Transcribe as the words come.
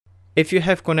If you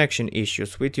have connection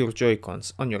issues with your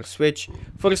Joy-Cons on your Switch,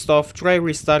 first off try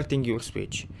restarting your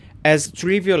Switch. As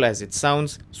trivial as it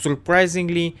sounds,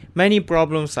 surprisingly many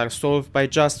problems are solved by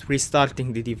just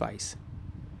restarting the device.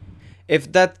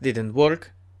 If that didn't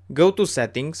work, go to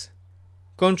Settings,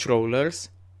 Controllers,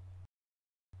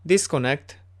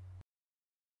 Disconnect,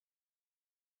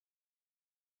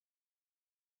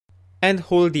 and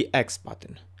hold the X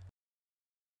button.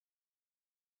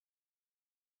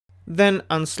 Then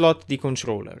unslot the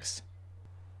controllers,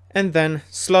 and then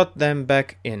slot them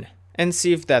back in and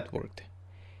see if that worked.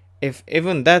 If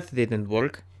even that didn't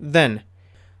work, then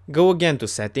go again to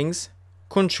Settings,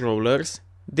 Controllers,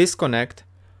 Disconnect,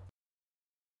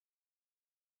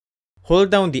 hold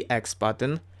down the X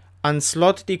button,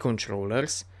 unslot the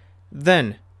controllers,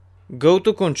 then go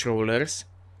to Controllers,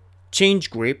 change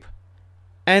grip,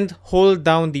 and hold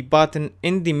down the button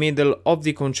in the middle of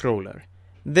the controller.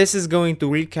 This is going to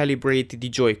recalibrate the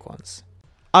Joy-Cons.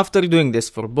 After doing this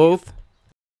for both,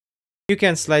 you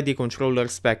can slide the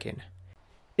controllers back in.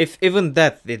 If even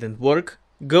that didn't work,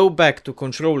 go back to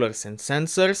Controllers and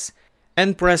Sensors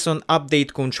and press on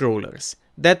Update Controllers.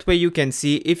 That way you can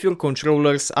see if your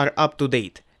controllers are up to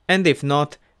date, and if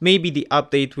not, maybe the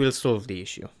update will solve the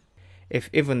issue.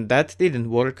 If even that didn't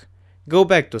work, go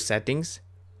back to Settings,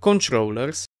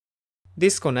 Controllers,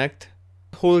 Disconnect,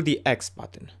 hold the X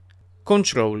button,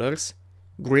 Controllers,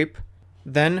 Grip,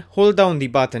 then hold down the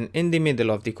button in the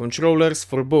middle of the controllers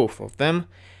for both of them,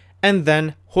 and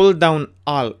then hold down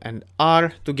Alt and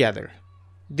R together.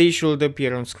 They should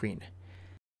appear on screen.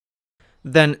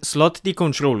 Then slot the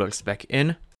controllers back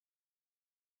in,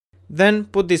 then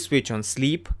put the Switch on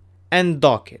sleep and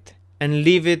dock it and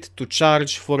leave it to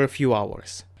charge for a few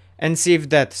hours and see if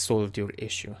that solved your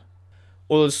issue.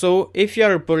 Also, if you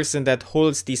are a person that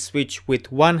holds the Switch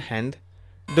with one hand,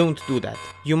 don't do that.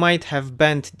 You might have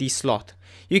bent the slot.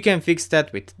 You can fix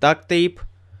that with duct tape.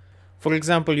 For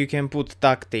example, you can put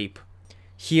duct tape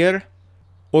here,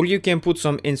 or you can put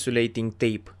some insulating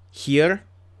tape here,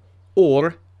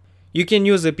 or you can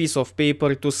use a piece of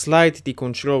paper to slide the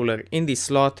controller in the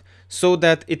slot so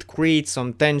that it creates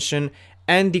some tension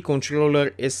and the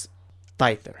controller is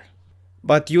tighter.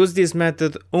 But use this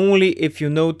method only if you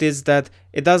notice that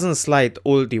it doesn't slide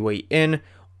all the way in,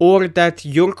 or that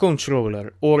your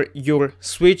controller or your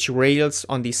Switch rails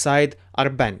on the side are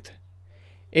bent.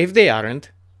 If they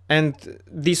aren't, and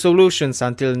the solutions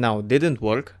until now didn't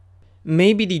work,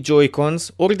 maybe the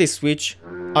Joy-Cons or the Switch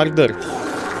are dirty.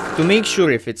 To make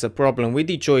sure if it's a problem with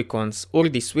the Joy-Cons or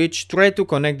the Switch, try to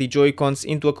connect the Joy-Cons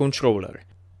into a controller.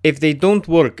 If they don't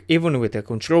work even with a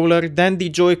controller, then the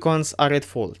Joy-Cons are at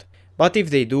fault. But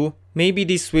if they do, maybe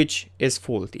the Switch is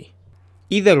faulty.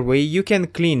 Either way, you can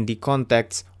clean the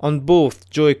contacts on both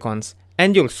Joy-Cons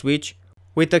and your Switch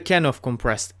with a can of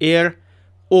compressed air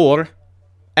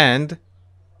and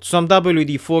some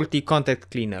WD-40 contact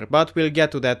cleaner, but we'll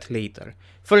get to that later.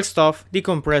 First off, the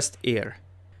compressed air.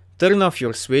 Turn off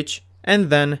your Switch and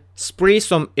then spray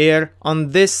some air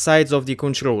on these sides of the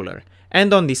controller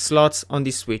and on the slots on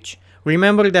the Switch.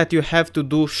 Remember that you have to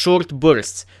do short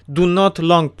bursts. Do not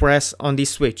long press on the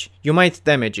Switch. You might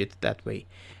damage it that way.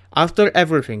 After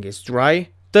everything is dry,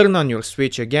 turn on your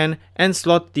Switch again and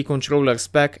slot the controllers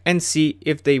back and see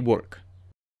if they work.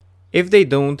 If they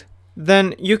don't,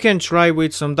 then you can try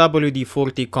with some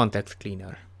WD-40 contact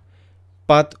cleaner.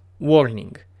 But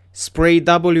warning, spray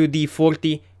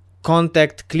WD-40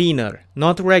 contact cleaner,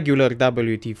 not regular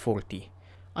WD-40.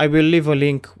 I will leave a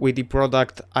link with the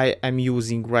product I am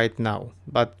using right now,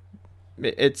 but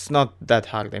it's not that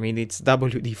hard. I mean, it's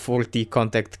WD-40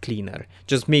 contact cleaner.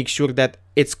 Just make sure that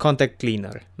it's contact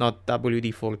cleaner, not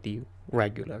WD-40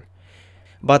 regular.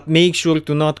 But make sure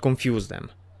to not confuse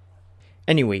them.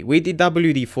 Anyway, with the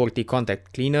WD-40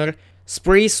 contact cleaner,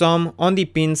 spray some on the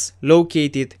pins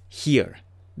located here.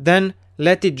 Then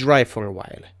let it dry for a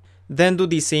while. Then do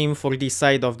the same for the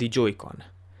side of the Joy-Con.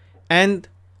 And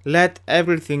let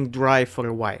everything dry for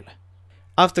a while.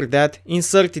 After that,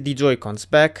 insert the Joy-Cons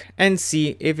back and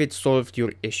see if it solved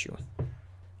your issue.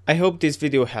 I hope this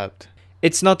video helped.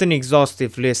 It's not an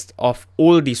exhaustive list of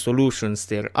all the solutions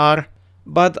there are,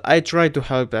 but I tried to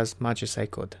help as much as I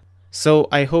could. So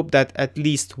I hope that at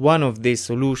least one of these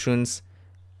solutions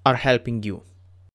are helping you.